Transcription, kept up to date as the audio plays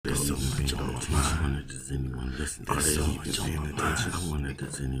attention? I wonder, does anyone listen? Are they even paying attention? I wonder,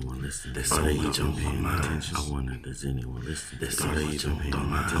 does anyone listen? Are they even paying attention? I wonder, does anyone listen? Are they even paying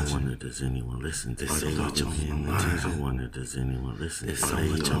attention? I wonder, does anyone listen? Are they even paying attention? I wonder, does anyone listen? Are they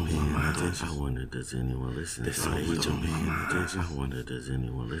even paying attention? I wonder, does anyone listen? Are they even paying attention? I wonder, does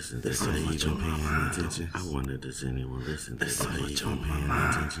anyone listen? Are they even paying attention? I wonder, does anyone listen? Are they even paying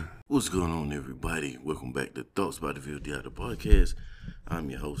attention? What's going on, everybody? Welcome back to Thoughts by DeVille D.I. the podcast. I'm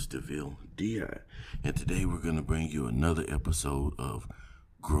your host, DeVille D.I. And today we're going to bring you another episode of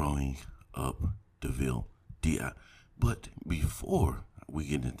Growing Up DeVille D.I. But before we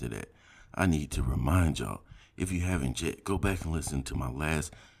get into that, I need to remind y'all, if you haven't yet, go back and listen to my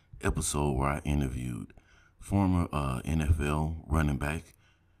last episode where I interviewed former NFL running back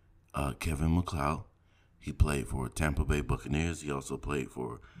Kevin McLeod. He played for Tampa Bay Buccaneers. He also played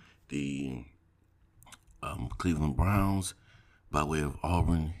for the Cleveland Browns by way of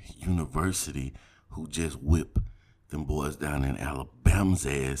Auburn University, who just whipped them boys down in Alabama's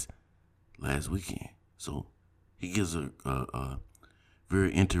ass last weekend. So he gives a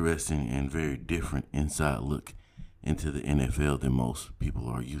very interesting and very different inside look into the NFL than most people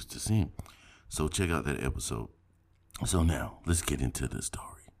are used to seeing. So check out that episode. So now, let's get into the story.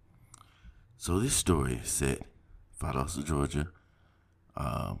 So this story is set Valdosta, Georgia.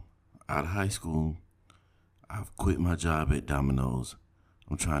 Out of high school, I've quit my job at Domino's.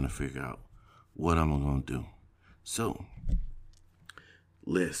 I'm trying to figure out what I'm going to do. So,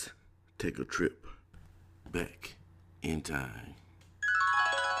 let's take a trip back in time.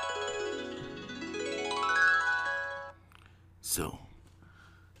 So,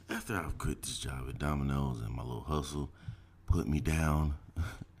 after I've quit this job at Domino's and my little hustle put me down,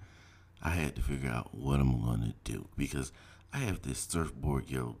 I had to figure out what I'm going to do, because I have this surfboard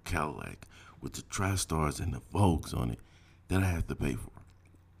yellow Cadillac with the TriStars and the Vogues on it that I have to pay for.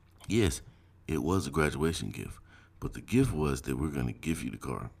 Yes, it was a graduation gift, but the gift was that we're going to give you the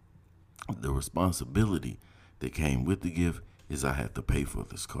car. The responsibility that came with the gift is I have to pay for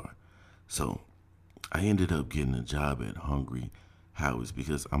this car. So I ended up getting a job at Hungry Howie's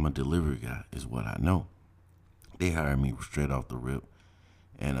because I'm a delivery guy, is what I know. They hired me straight off the rip.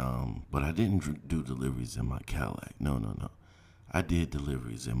 And but I didn't do deliveries in my Cadillac. No. I did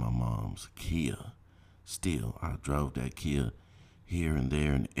deliveries in my mom's Kia. Still, I drove that Kia here and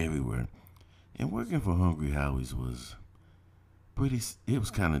there and everywhere. And working for Hungry Howie's was it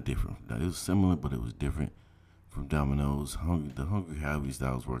was kind of different. It was similar, but it was different from Domino's. The Hungry Howie's that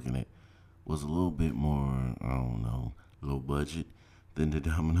I was working at was a little bit more, low budget than the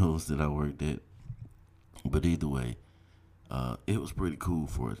Domino's that I worked at. But either way, it was pretty cool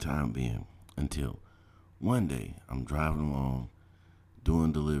for a time being, until one day I'm driving along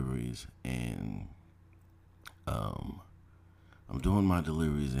doing deliveries, and I'm doing my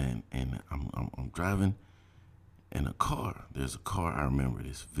deliveries, and I'm driving, and there's a car, I remember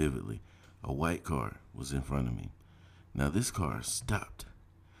this vividly, a white car was in front of me. Now this car stopped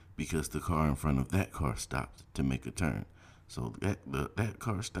because the car in front of that car stopped to make a turn. So that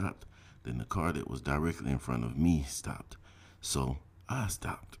car stopped, then the car that was directly in front of me stopped. So I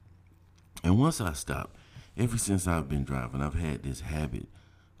stopped. And once I stopped, ever since I've been driving, I've had this habit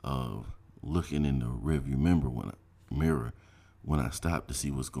of looking in the rearview mirror when I stop to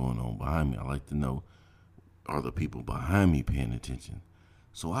see what's going on behind me. I like to know, are the people behind me paying attention?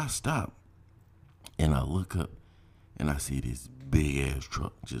 So I stop, and I look up, and I see this big-ass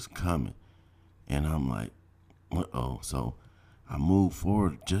truck just coming. And I'm like, uh-oh. So I move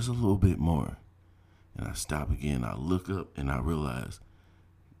forward just a little bit more. And I stop again. I look up and I realize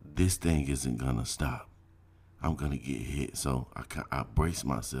this thing isn't going to stop. I'm going to get hit. So I brace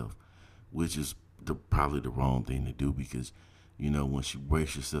myself, which is probably the wrong thing to do, because, once you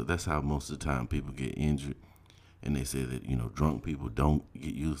brace yourself, that's how most of the time people get injured. And they say that, drunk people don't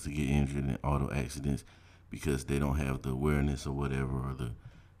get used to get injured in auto accidents because they don't have the awareness or whatever, or the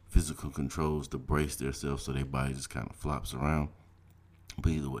physical controls to brace themselves, so their body just kind of flops around.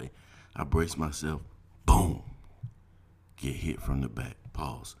 But either way, I brace myself. Boom! Get hit from the back,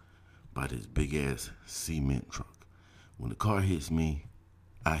 pause, by this big-ass cement truck. When the car hits me,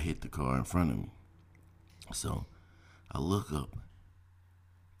 I hit the car in front of me. So I look up.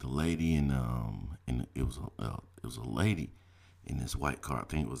 The lady it was a lady in this white car. I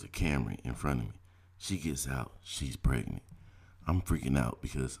think it was a Camry in front of me. She gets out. She's pregnant. I'm freaking out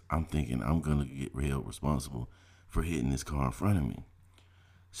because I'm thinking I'm gonna get held responsible for hitting this car in front of me.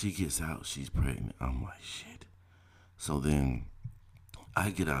 She gets out, she's pregnant. I'm like, shit. So then I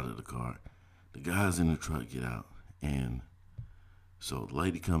get out of the car. The guys in the truck get out. And so the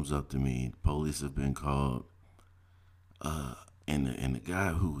lady comes up to me. The police have been called. And the guy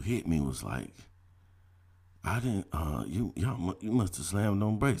who hit me was like, I didn't. You must have slammed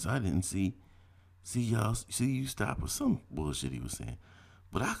on brakes. I didn't see you stop or some bullshit he was saying.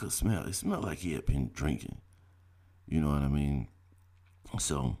 But I could smell. It smelled like he had been drinking. You know what I mean?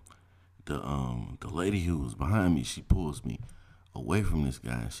 So the lady who was behind me, she pulls me away from this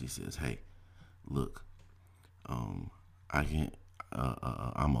guy and she says, "Hey, look, I can't.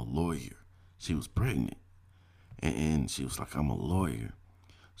 I'm a lawyer." She was pregnant, and she was like, "I'm a lawyer,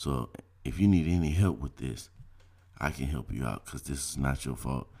 so if you need any help with this, I can help you out because this is not your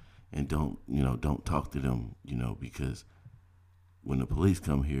fault. And don't talk to them, because when the police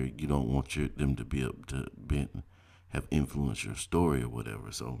come here, you don't want them to be up to have influenced your story or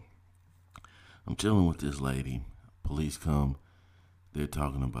whatever." So I'm chilling with this lady. Police come. They're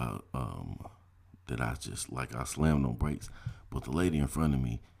talking about that I slammed on brakes, but the lady in front of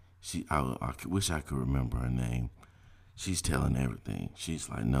me, I wish I could remember her name. She's telling everything. She's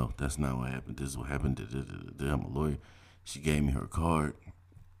like, "No, that's not what happened. This is what happened. I'm a lawyer." She gave me her card.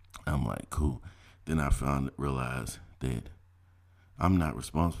 I'm like, cool. Then I realized that I'm not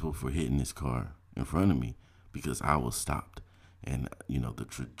responsible for hitting this car in front of me because I was stopped. And, the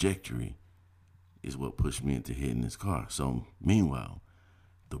trajectory is what pushed me into hitting this car. So, meanwhile,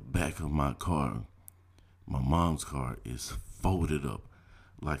 the back of my car, my mom's car, is folded up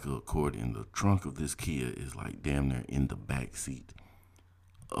like a accordion. The trunk of this Kia is like damn near in the back seat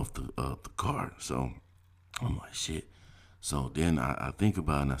of the car. So, I'm like, shit. So then I think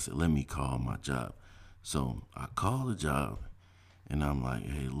about it and I said, let me call my job. So I call the job and I'm like,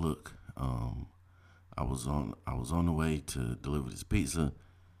 hey, look, I was on the way to deliver this pizza.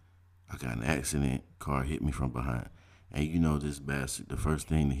 I got in an accident. Car hit me from behind. And this bastard, the first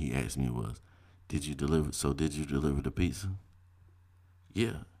thing that he asked me was, did you deliver the pizza?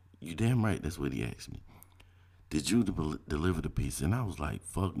 Yeah, you damn right. That's what he asked me. Did you deliver the pizza? And I was like,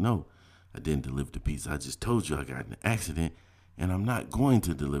 fuck no. I didn't deliver the pizza. I just told you I got in an accident and I'm not going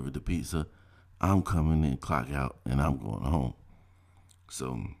to deliver the pizza. I'm coming in, clock out, and I'm going home.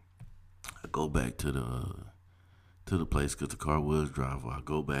 So I go back to the place because the car was drivable. I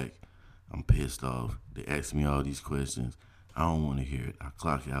go back. I'm pissed off. They ask me all these questions. I don't want to hear it. I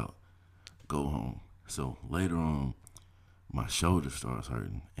clock out, go home. So later on, my shoulder starts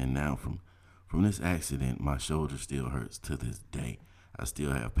hurting. And now from this accident, my shoulder still hurts to this day. I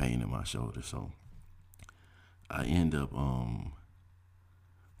still have pain in my shoulder. So I end up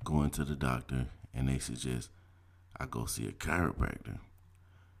going to the doctor and they suggest I go see a chiropractor.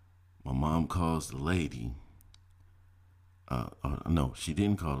 My mom calls the lady. No, she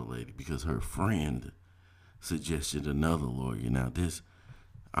didn't call the lady because her friend suggested another lawyer. Now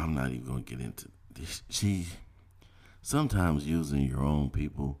I'm not even going to get into this. Sometimes using your own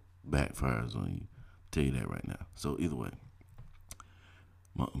people backfires on you. I'll tell you that right now. So either way,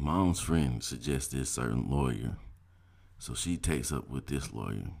 my mom's friend suggests this certain lawyer. So she takes up with this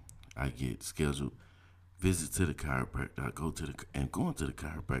lawyer. I get scheduled visit to the chiropractor. Going to the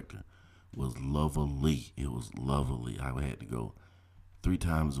chiropractor was lovely. It was lovely. I had to go 3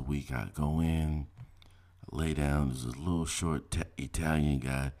 times a week. I'd go in, lay down. There's this little short Italian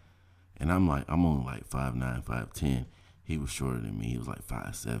guy, and I'm only like 5'9", 5'10". He was shorter than me. He was like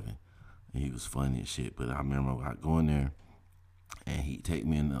 5'7", and he was funny as shit. But I remember I go in there, and he'd take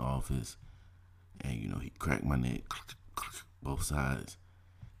me in the office, and he'd crack my neck, both sides.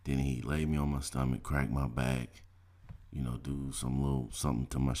 Then he'd lay me on my stomach, crack my back, do some little something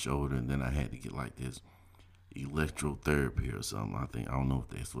to my shoulder, and then I had to get like this electrotherapy or something. I don't know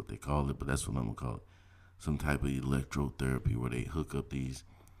if that's what they call it, but that's what I'm gonna call it. Some type of electrotherapy where they hook up these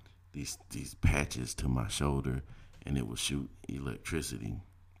patches to my shoulder, and it will shoot electricity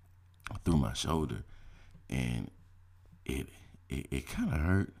through my shoulder, and it kind of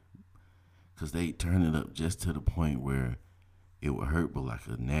hurt because they turn it up just to the point where it would hurt, but like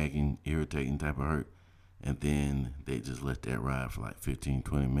a nagging, irritating type of hurt. And then they just let that ride for like 15,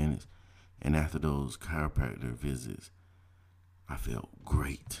 20 minutes. And after those chiropractor visits, I felt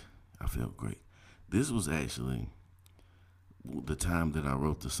great. This was actually the time that I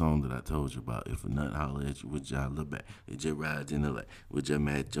wrote the song that I told you about. If a nut holler at you, would y'all look back? It just rides in the light. Would y'all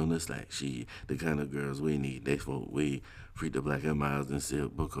match on the slack? She, the kind of girls we need. They smoke weed, free the black and miles and sell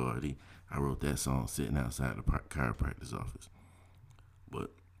Bacardi. I wrote that song sitting outside the chiropractor's office.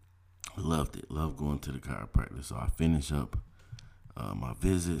 But loved it. Loved going to the chiropractor. So I finished up my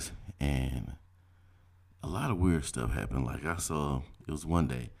visits, and a lot of weird stuff happened. Like it was one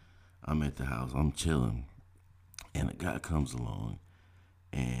day, I'm at the house, I'm chilling, and a guy comes along,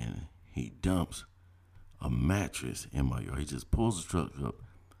 and he dumps a mattress in my yard. He just pulls the truck up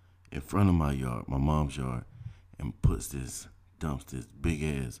in front of my yard, my mom's yard, and puts this dumps this big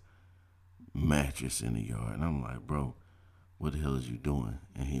ass mattress in the yard. And I'm like, bro, what the hell is you doing?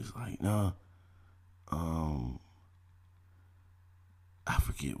 And he's like, nah, um, I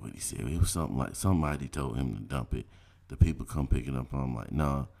forget what he said. It was something like somebody told him to dump it. The people come pick it up. And I'm like,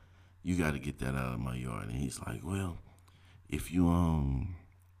 nah, you got to get that out of my yard. And he's like, well, if you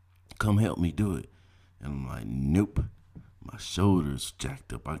come help me do it. And I'm like, nope. My shoulder's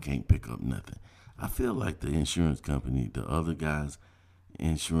jacked up. I can't pick up nothing. I feel like the insurance company, the other guys,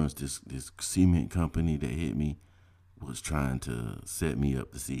 insurance, this cement company that hit me was trying to set me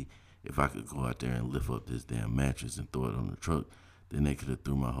up to see if I could go out there and lift up this damn mattress and throw it on the truck. Then they could have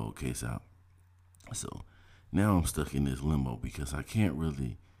threw my whole case out. So now I'm stuck in this limbo because I can't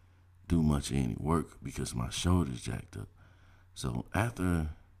really do much of any work because my shoulder's jacked up. So after,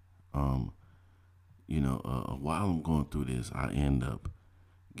 while I'm going through this, I end up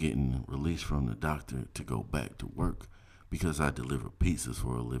getting released from the doctor to go back to work because I deliver pizzas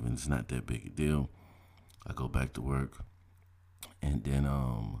for a living. It's not that big a deal. I go back to work, and then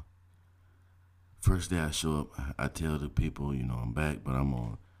first day I show up, I tell the people, I'm back, but I'm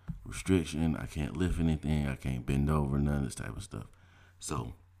on restriction. I can't lift anything. I can't bend over, none of this type of stuff.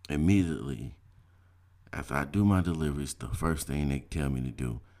 So immediately after I do my deliveries, the first thing they tell me to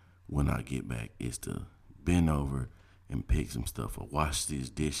do when I get back is to bend over and pick some stuff or wash these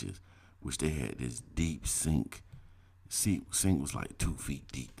dishes, which they had this deep sink. Sink was like 2 feet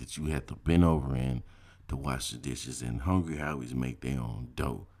deep that you had to bend over in to wash the dishes. And Hungry Howie's make their own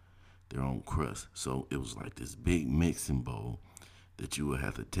dough, their own crust. So it was like this big mixing bowl that you would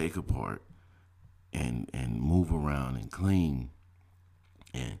have to take apart and move around and clean.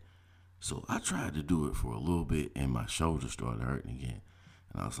 And so I tried to do it for a little bit and my shoulder started hurting again.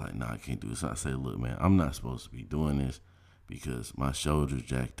 And I was like, nah, I can't do this. So I said, look, man, I'm not supposed to be doing this because my shoulder's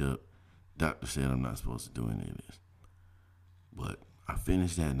jacked up. Doctor said I'm not supposed to do any of this. But I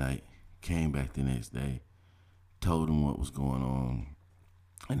finished that night, came back the next day, told them what was going on.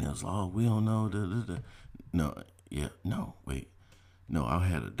 And it was, oh, we don't know. No, I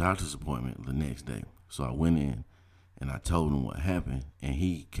had a doctor's appointment the next day. So I went in and I told him what happened. And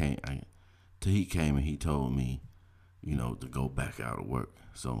he came and he told me, to go back out of work.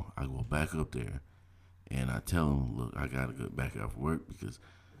 So I go back up there and I tell him, look, I got to go back out of work because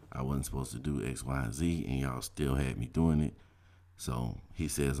I wasn't supposed to do X, Y, and Z, and y'all still had me doing it. So he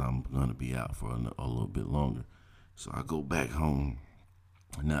says I'm going to be out for a little bit longer. So I go back home,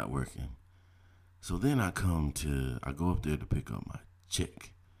 not working. So then I go up there to pick up my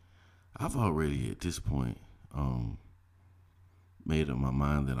check. I've already at this point made up my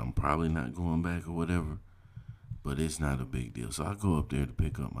mind that I'm probably not going back or whatever, but it's not a big deal. So I go up there to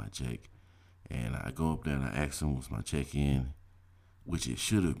pick up my check, and I go up there and I ask him, was my check in, which it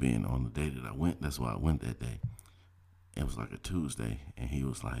should have been on the day that I went. That's why I went that day. It was like a Tuesday, and he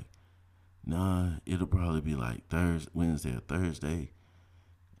was like, nah, it'll probably be like Wednesday or Thursday,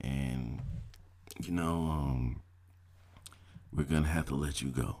 and, we're going to have to let you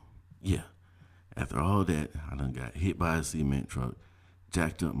go. Yeah. After all that, I done got hit by a cement truck,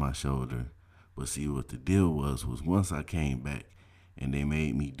 jacked up my shoulder. But see, what the deal was once I came back and they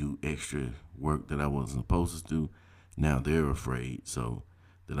made me do extra work that I wasn't supposed to do, now they're afraid so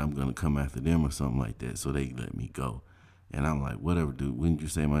that I'm going to come after them or something like that, so they let me go. And I'm like, whatever, dude. When did you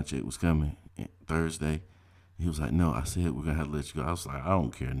say my check was coming? Thursday? He was like, no, I said we're going to have to let you go. I was like, I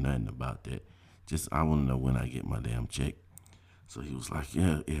don't care nothing about that. Just I want to know when I get my damn check. So he was like,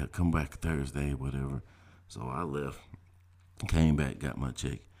 yeah, come back Thursday, whatever. So I left, came back, got my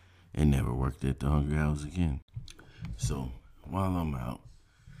check, and never worked at the Hungry House again. So while I'm out,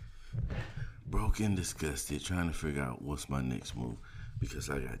 broke and disgusted, trying to figure out what's my next move because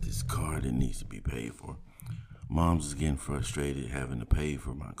I got this car that needs to be paid for. Mom's is getting frustrated having to pay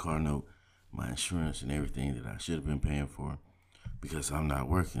for my car note, my insurance, and everything that I should have been paying for because I'm not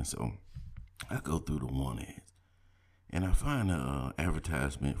working. So I go through the want ads and I find an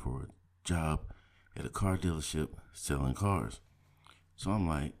advertisement for a job at a car dealership selling cars. So I'm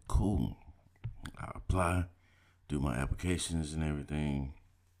like, cool. I apply, do my applications and everything.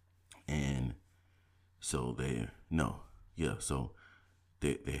 And so they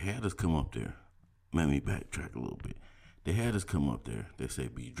had us come up there. Let me backtrack a little bit. They had us come up there. They say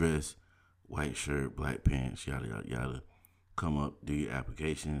be dressed, white shirt, black pants, yada, yada, yada. Come up, do your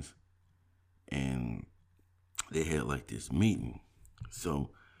applications. And they had like this meeting. So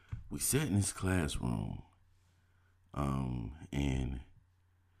we sat in this classroom, in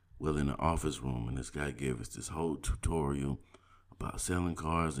the office room, and this guy gave us this whole tutorial about selling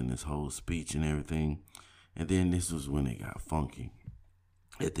cars and this whole speech and everything. And then this was when it got funky.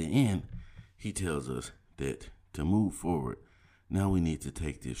 At the end, he tells us that to move forward, Now we need to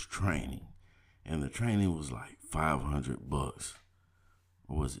take this training. And the training was like $500.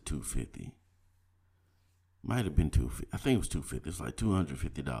 Or was it 250? Might have been 250. I think it was 250. It's like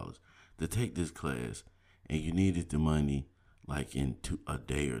 $250 to take this class, and you needed the money like in a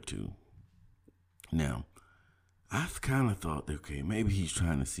day or two. Now, I kind of thought, okay, maybe he's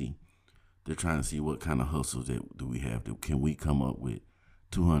trying to see. They're trying to see what kind of hustles that do we have. Can we come up with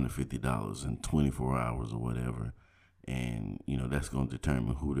 $250 in 24 hours or whatever? And, that's going to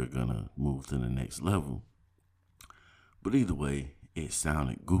determine who they're going to move to the next level. But either way, it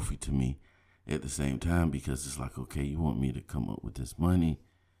sounded goofy to me at the same time, because it's like, okay, you want me to come up with this money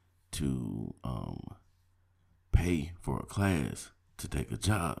to pay for a class, to take a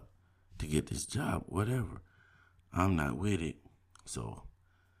job, to get this job, whatever. I'm not with it. So,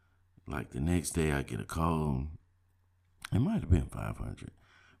 like, the next day I get a call. It might have been 500.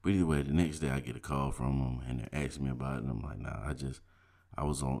 But either way, the next day I get a call from them, and they're asking me about it, and I'm like, nah,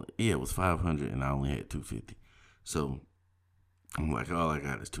 it was 500, and I only had 250. So, I'm like, all I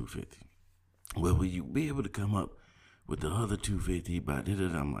got is 250. Well, will you be able to come up with the other 250 by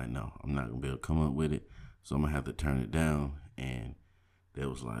da-da-da? I'm like, no, I'm not going to be able to come up with it. So I'm going to have to turn it down. And that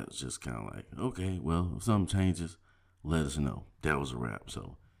was like, just kind of like, okay, well, if something changes, let us know. That was a wrap.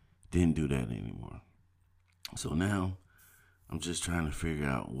 So didn't do that anymore. So now I'm just trying to figure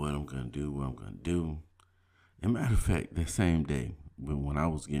out what I'm going to do, what I'm going to do. And matter of fact, that same day, when I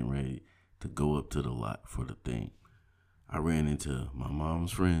was getting ready to go up to the lot for the thing, I ran into my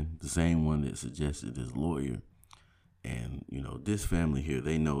mom's friend, the same one that suggested this lawyer. And, this family here,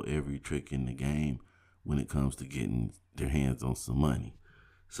 they know every trick in the game when it comes to getting their hands on some money.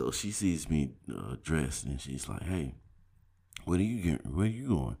 So she sees me dressed, and she's like, hey, where are you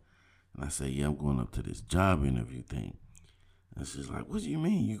going? And I say, yeah, I'm going up to this job interview thing. And she's like, what do you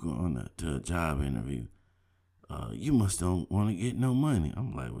mean you going to a job interview? You must don't want to get no money.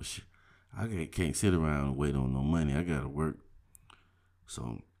 I'm like, well, shit. I can't sit around and wait on no money. I got to work.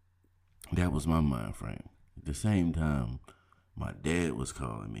 So that was my mind frame. At the same time, my dad was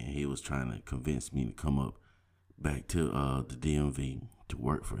calling me. He was trying to convince me to come up back to the DMV to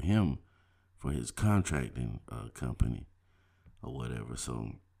work for him for his contracting company or whatever.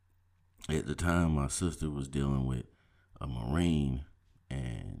 So at the time, my sister was dealing with a Marine,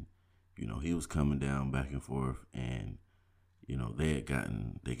 and, he was coming down back and forth, and they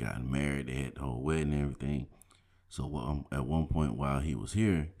gotten married. They had the whole wedding and everything. So at one point while he was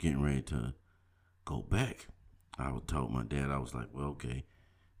here getting ready to go back, I told my dad, I was like, well, okay,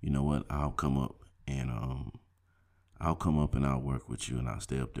 you know what? I'll come up and I'll work with you, and I'll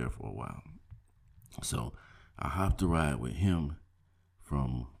stay up there for a while. So I hopped a ride with him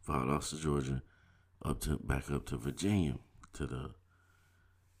from Valdosta, Georgia, back up to Virginia to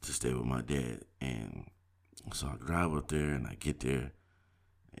stay with my dad. And so I drive up there, and I get there,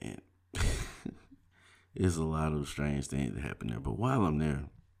 and there's a lot of strange things that happen there. But while I'm there,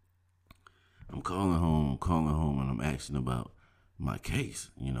 I'm calling home, and I'm asking about my case,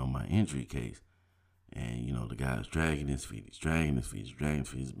 my injury case. And, the guy's dragging his feet. It's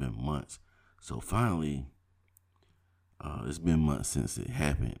been months. So finally, it's been months since it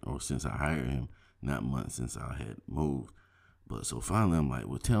happened, or since I hired him, not months since I had moved. But so finally, I'm like,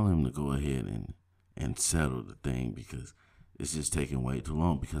 well, tell him to go ahead and settle the thing, because it's just taking way too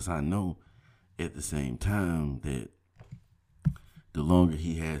long. Because I know at the same time that the longer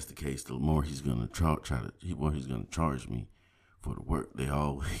he has the case, the more he's gonna charge me for the work. They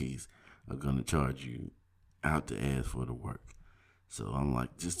always are gonna charge you out the ass for the work. So I'm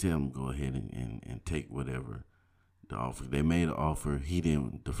like, just tell him to go ahead and take whatever the offer. They made an offer.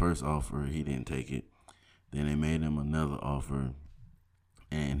 The first offer, he didn't take it. Then they made him another offer,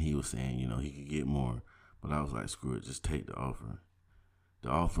 and he was saying, he could get more. But I was like, screw it, just take the offer. The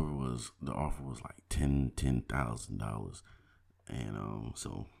offer was like $10,000. And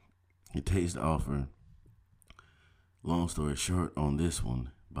so he takes the offer. Long story short, on this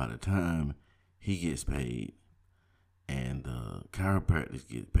one, by the time he gets paid and the chiropractors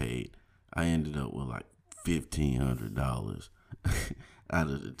get paid, I ended up with like $1,500 out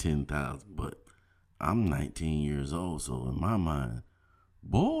of the $10,000. But I'm 19 years old, so in my mind,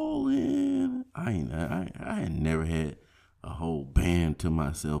 ballin', I had never had a whole band to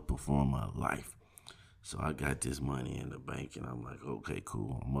myself before in my life. So I got this money in the bank, and I'm like, okay,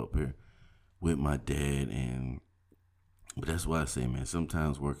 cool. I'm up here with my dad, but that's why I say, man,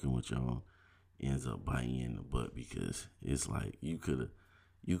 sometimes working with y'all ends up biting you in the butt, because it's like we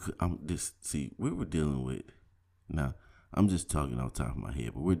were dealing with, now I'm just talking off the top of my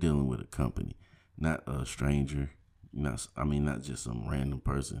head, but we're dealing with a company, not a stranger, not just some random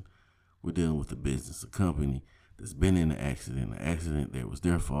person. We're dealing with a business, a company that's been in the accident that was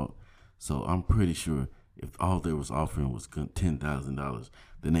their fault. So I'm pretty sure if all they was offering was $10,000,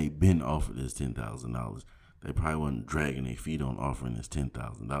 then they been offered this $10,000. They probably wasn't dragging their feet on offering this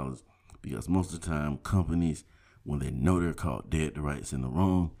 $10,000 because most of the time companies, when they know they're caught dead to rights in the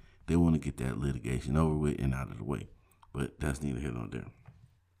wrong, they want to get that litigation over with and out of the way. But that's neither here nor there.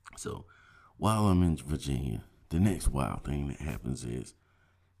 So while I'm in Virginia, the next wild thing that happens is,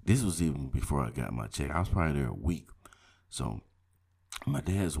 this was even before I got my check. I was probably there a week. So my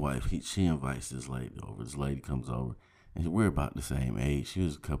dad's wife, she invites this lady over. This lady comes over, and we're about the same age. She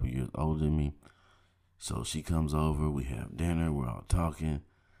was a couple years older than me. So she comes over, we have dinner, we're all talking,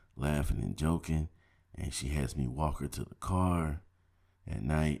 laughing and joking, and she has me walk her to the car at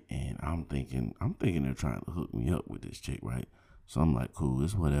night, and I'm thinking they're trying to hook me up with this chick, right? So I'm like, cool,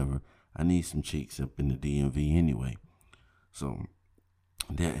 it's whatever. I need some chicks up in the DMV anyway. So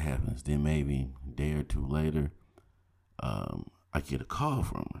that happens. Then maybe a day or two later, I get a call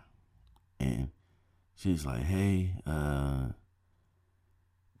from her, and she's like, "Hey,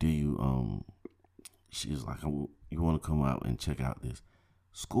 do you She's like, "You want to come out and check out this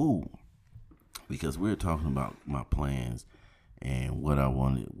school?" Because we were talking about my plans and what I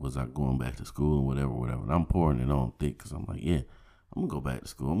wanted. Was I going back to school and whatever. And I'm pouring it on thick because I'm like, yeah, I'm gonna go back to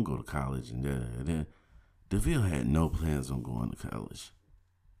school. I'm gonna go to college and da. DeVille had no plans on going to college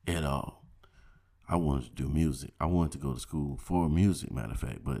at all. I wanted to do music. I wanted to go to school for music, matter of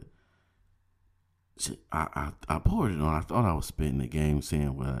fact. But I poured it on. I thought I was spitting the game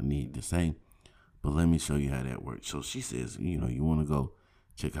saying what I need to say. But let me show you how that works. So she says, you want to go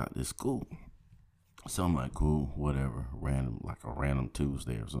check out this school. So I'm like, cool, whatever. Like a random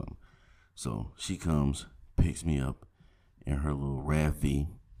Tuesday or something. So she comes, picks me up in her little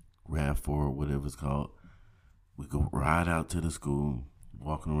RAV4, whatever it's called. We go ride out to the school,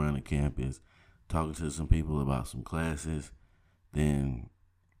 walking around the campus, talking to some people about some classes. Then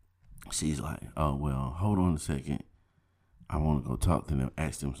she's like, oh, well, hold on a second. I want to go talk to them,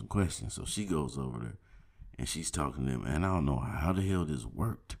 ask them some questions. So she goes over there and she's talking to them. And I don't know how the hell this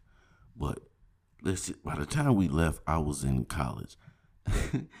worked, but by the time we left, I was in college.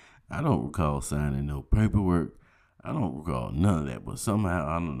 I don't recall signing no paperwork. I don't recall none of that. But somehow,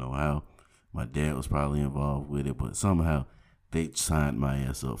 I don't know how, my dad was probably involved with it, but somehow they signed my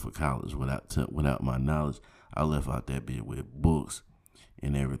ass up for college without my knowledge. I left out that bit with books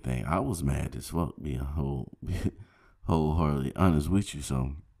and everything. I was mad as fuck, being wholeheartedly honest with you.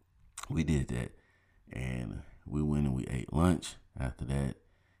 So we did that, and we went and we ate lunch after that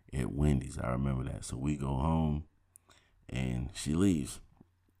at Wendy's. I remember that. So we go home, and she leaves.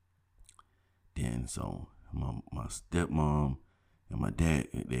 Then so my stepmom and my dad,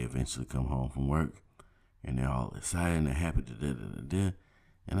 they eventually come home from work, and they're all excited and they're happy.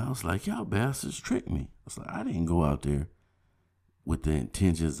 And I was like, y'all bastards tricked me. I was like, I didn't go out there with the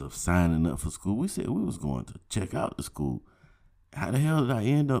intentions of signing up for school. We said we was going to check out the school. How the hell did I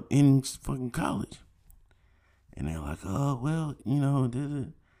end up in fucking college? And they're like, oh, well,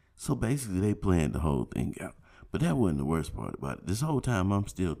 So basically they planned the whole thing out. But that wasn't the worst part about it. This whole time I'm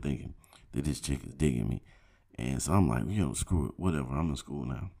still thinking that this chick is digging me. And so I'm like, screw it, whatever, I'm in school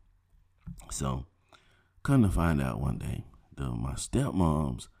now. So, come to find out one day, my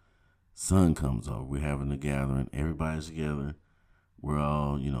stepmom's son comes over. We're having a gathering. Everybody's together. We're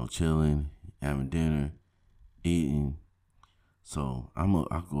all, chilling, having dinner, eating. So, I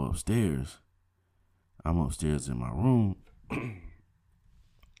go upstairs. I'm upstairs in my room.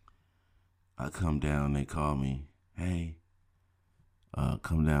 I come down. They call me, hey,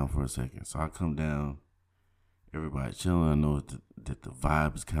 come down for a second. So I come down. Everybody chilling. I know that the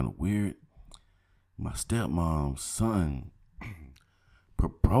vibe is kind of weird. My stepmom's son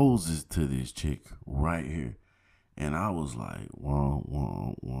proposes to this chick right here. And I was like, whoa.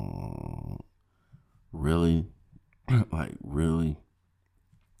 Really? Like, really?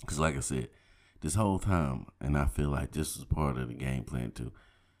 Because like I said, this whole time, and I feel like this was part of the game plan too,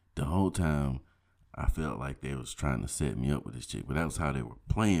 the whole time I felt like they was trying to set me up with this chick. But that was how they were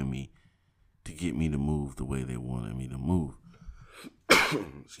playing me to get me to move the way they wanted me to move.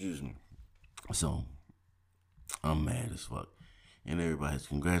 Excuse me. So, I'm mad as fuck. And everybody's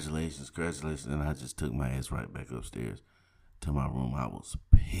congratulations. And I just took my ass right back upstairs to my room. I was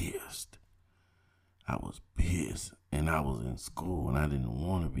pissed. And I was in school and I didn't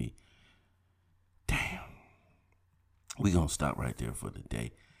want to be. Damn. We're going to stop right there for the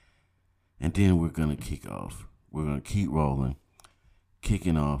day. And then we're going to kick off. We're going to keep rolling.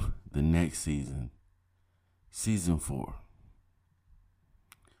 Kicking off the next season. Season 4.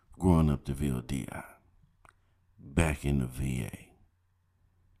 Growing Up DeVille DI. Back in the VA.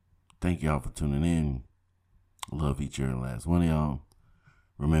 Thank y'all for tuning in. Love each and last one of y'all.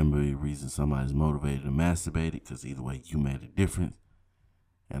 Remember the reason somebody's motivated to masturbate it, because either way you made a difference.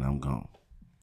 And I'm gone.